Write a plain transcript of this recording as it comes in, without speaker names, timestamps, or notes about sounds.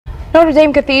Notre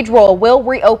Dame Cathedral will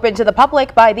reopen to the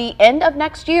public by the end of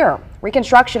next year.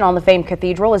 Reconstruction on the famed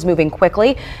cathedral is moving quickly.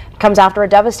 It comes after a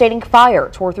devastating fire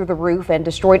tore through the roof and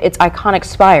destroyed its iconic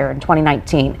spire in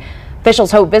 2019.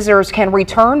 Officials hope visitors can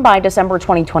return by December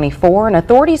 2024, and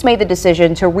authorities made the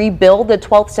decision to rebuild the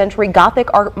 12th century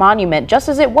Gothic art monument just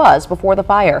as it was before the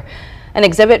fire. An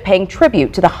exhibit paying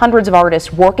tribute to the hundreds of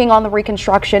artists working on the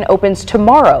reconstruction opens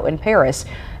tomorrow in Paris.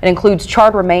 It includes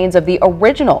charred remains of the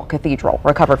original cathedral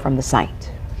recovered from the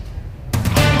site.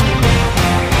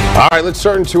 All right, let's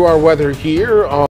turn to our weather here.